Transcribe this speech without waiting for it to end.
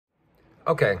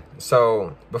Okay,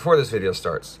 so before this video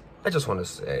starts, I just want to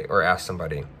say, or ask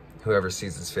somebody, whoever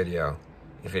sees this video,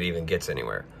 if it even gets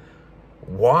anywhere,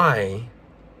 why,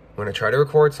 when I try to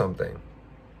record something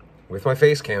with my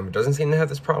face cam, it doesn't seem to have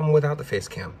this problem without the face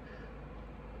cam.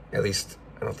 At least,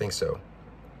 I don't think so.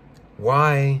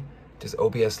 Why does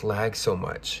OBS lag so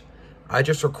much? I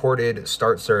just recorded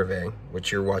Start Survey,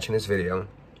 which you're watching this video,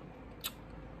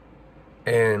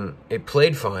 and it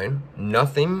played fine.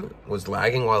 Nothing was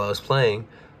lagging while I was playing,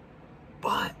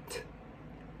 but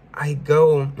I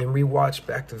go and rewatch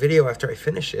back the video after I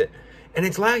finish it, and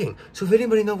it's lagging. So if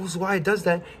anybody knows why it does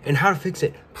that and how to fix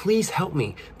it, please help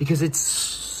me, because it's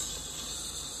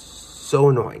so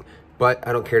annoying. But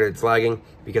I don't care that it's lagging,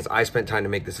 because I spent time to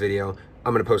make this video.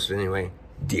 I'm gonna post it anyway.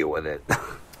 Deal with it.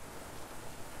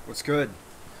 What's good?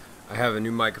 I have a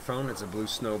new microphone. It's a Blue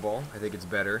Snowball. I think it's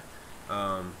better.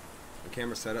 The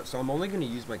camera setup. So I'm only going to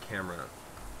use my camera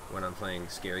when I'm playing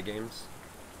scary games.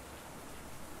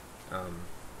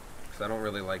 Because I don't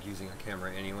really like using a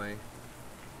camera anyway.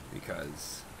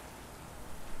 Because,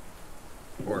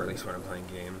 or at least when I'm playing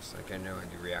games. Like I know I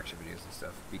do reaction videos and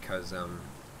stuff. Because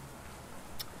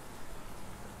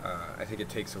I think it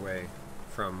takes away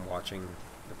from watching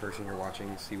the person you're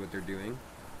watching, see what they're doing.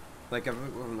 Like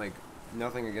I'm like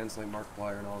nothing against like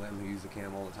Markiplier and all them who use the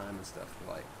cam all the time and stuff,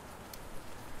 but like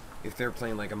if they're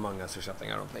playing like Among Us or something,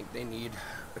 I don't think they need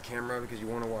a camera, because you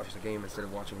want to watch the game instead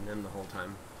of watching them the whole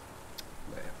time.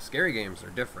 But scary games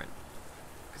are different,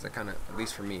 because I kind of, at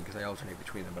least for me, because I alternate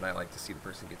between them, but I like to see the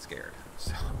person get scared.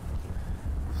 So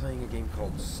I'm playing a game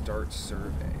called Start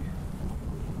Survey.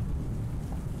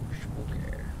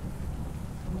 Okay.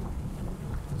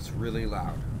 It's really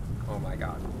loud. Oh my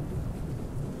god.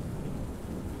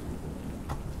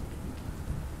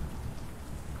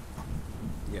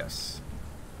 Yes.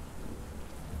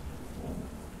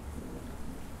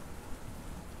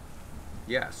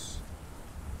 Yes.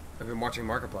 I've been watching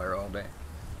Markiplier all day.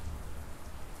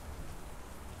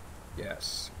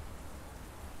 Yes.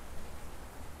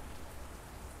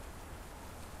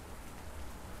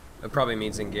 That probably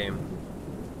means in game.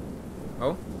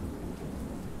 Oh?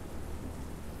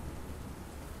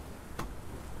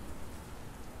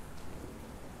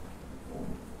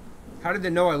 How did they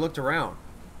know I looked around?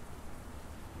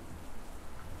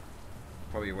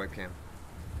 Probably a webcam.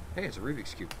 Hey, it's a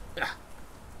Rubik's Cube. Ah.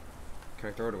 Can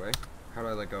I throw it away? How do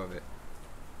I let go of it?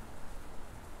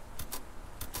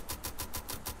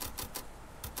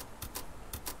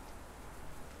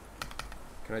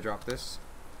 Can I drop this?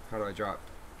 How do I drop?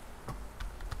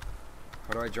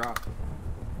 How do I drop?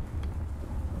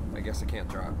 I guess I can't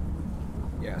drop.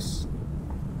 Yes.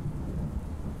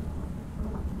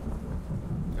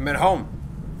 I'm at home.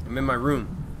 I'm in my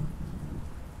room.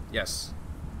 Yes.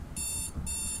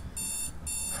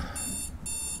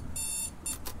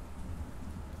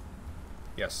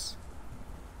 Yes.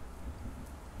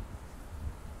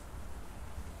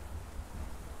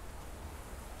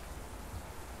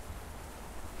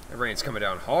 That rain's coming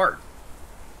down hard.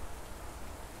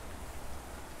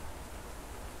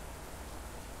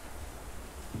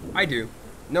 I do.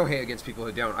 No hate against people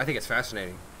who don't. I think it's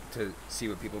fascinating to see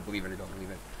what people believe in or don't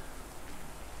believe in.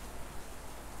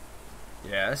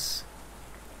 Yes.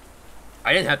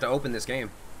 I didn't have to open this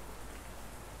game.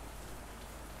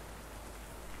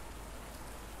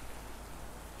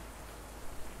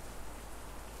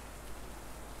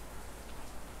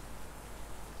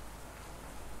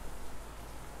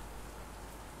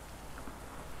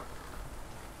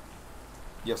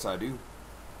 Yes, I do.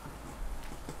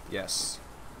 Yes.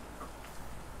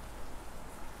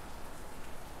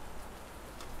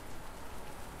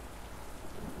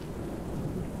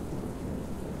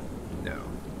 No.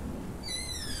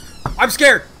 I'm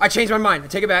scared! I changed my mind. I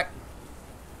take it back.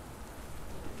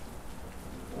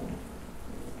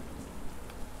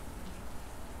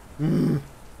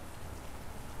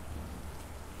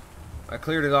 I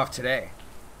cleared it off today.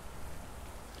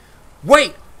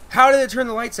 Wait! How did it turn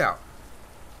the lights out?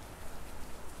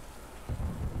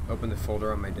 Open the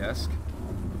folder on my desk.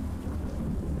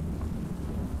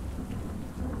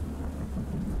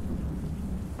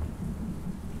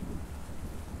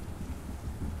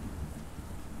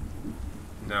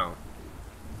 No.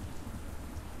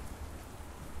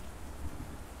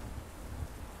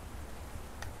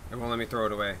 It won't let me throw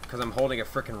it away because I'm holding a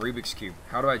frickin' Rubik's Cube.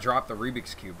 How do I drop the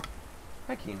Rubik's Cube?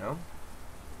 Hi, Kino.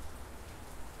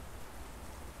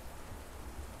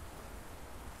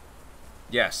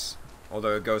 Yes.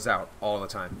 Although it goes out all the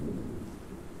time.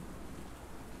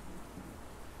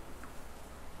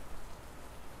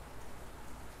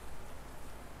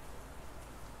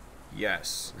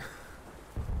 Yes.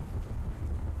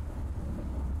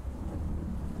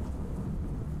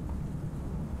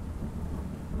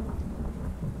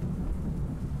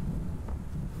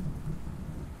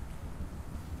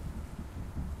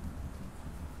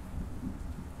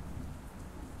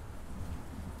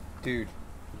 Dude,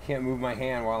 you can't move my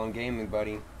hand while I'm gaming,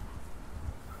 buddy.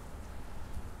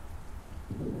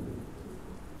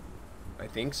 I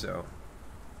think so.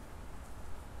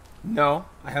 No,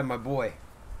 I have my boy.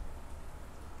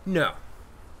 No.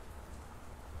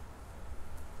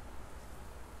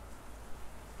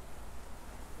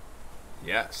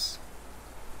 Yes.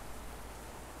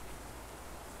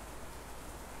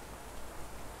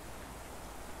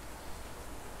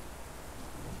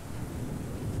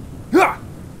 Ah!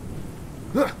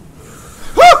 Ah!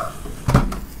 Ah!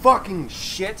 Fucking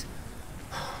shit.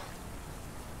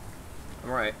 I'm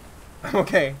alright. I'm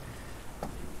okay.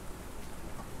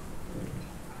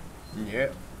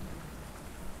 Yep.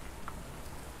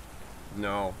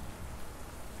 No.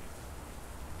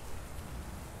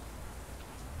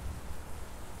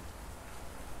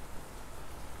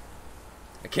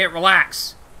 I can't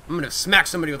relax. I'm gonna smack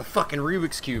somebody with a fucking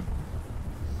Rubik's Cube.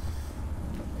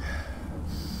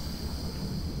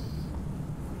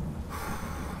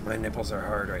 My nipples are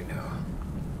hard right now.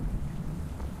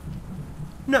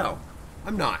 No,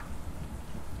 I'm not.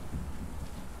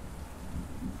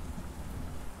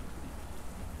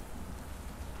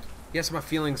 Yes, my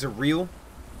feelings are real.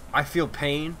 I feel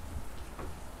pain.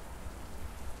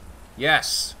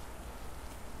 Yes.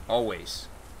 Always.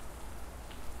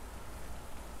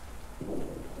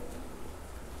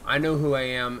 I know who I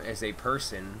am as a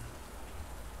person.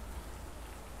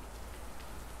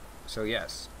 So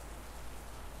yes.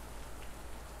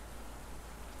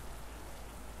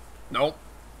 Nope.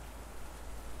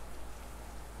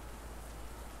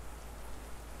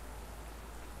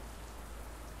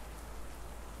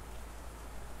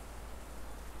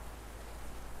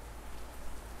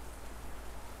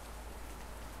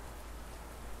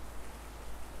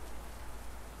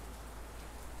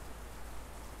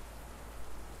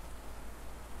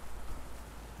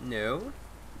 No.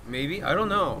 Maybe? I don't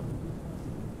know.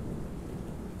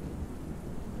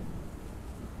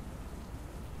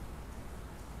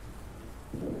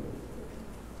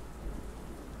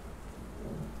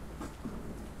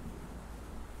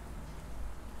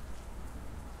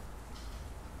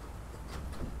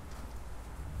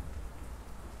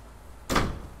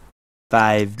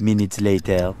 Five minutes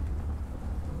later.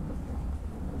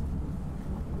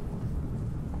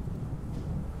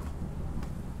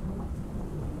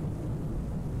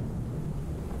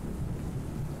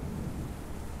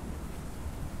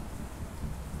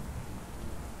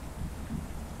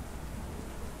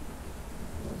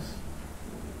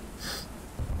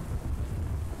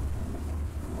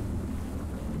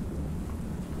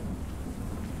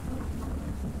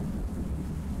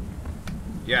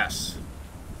 Yes.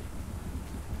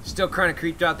 Still kind of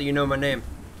creeped out that you know my name.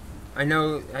 I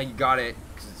know how you got it,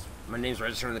 because my name's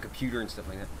registered on the computer and stuff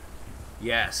like that.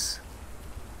 Yes.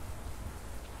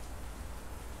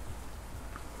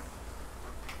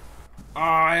 Oh,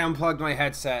 I unplugged my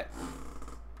headset.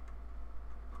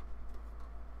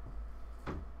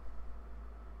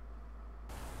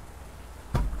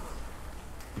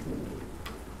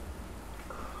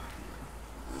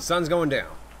 Sun's going down.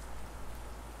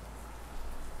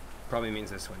 Probably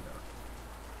means this window.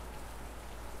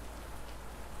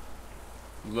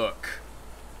 Look.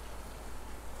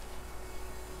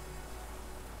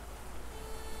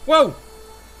 Whoa!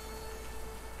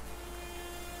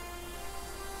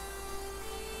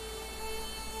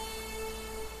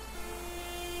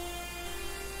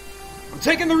 I'm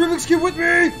taking the Rubik's Cube with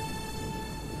me!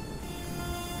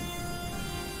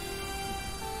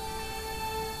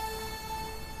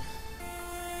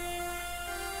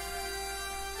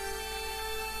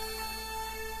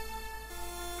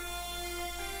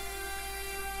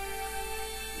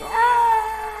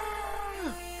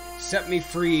 Set me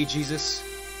free, Jesus.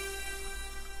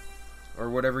 Or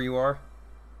whatever you are.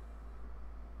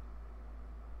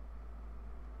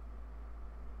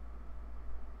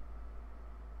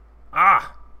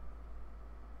 Ah!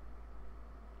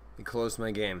 He closed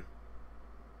my game.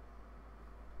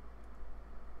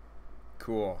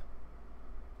 Cool.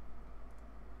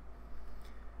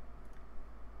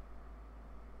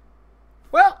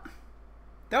 Well,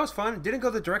 that was fun. It didn't go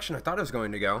the direction I thought it was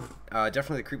going to go.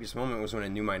 Definitely the creepiest moment was when I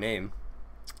knew my name.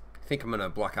 I think I'm going to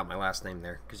block out my last name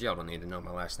there, because y'all don't need to know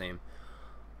my last name.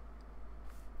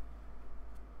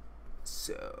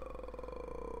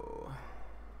 So...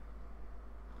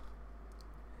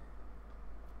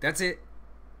 that's it.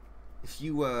 If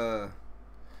you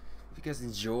guys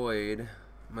enjoyed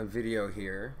my video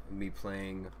here, and me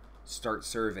playing Start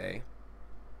Survey,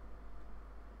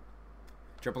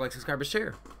 drop a like, subscribe, and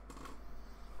share.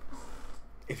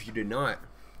 If you did not,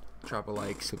 drop a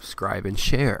like, subscribe, and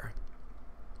share.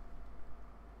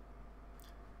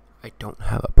 I don't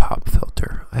have a pop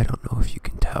filter. I don't know if you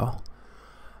can tell.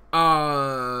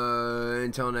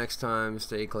 Until next time,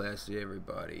 stay classy,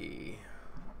 everybody.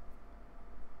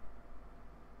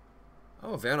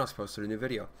 Oh, Vanoss posted a new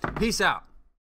video. Peace out.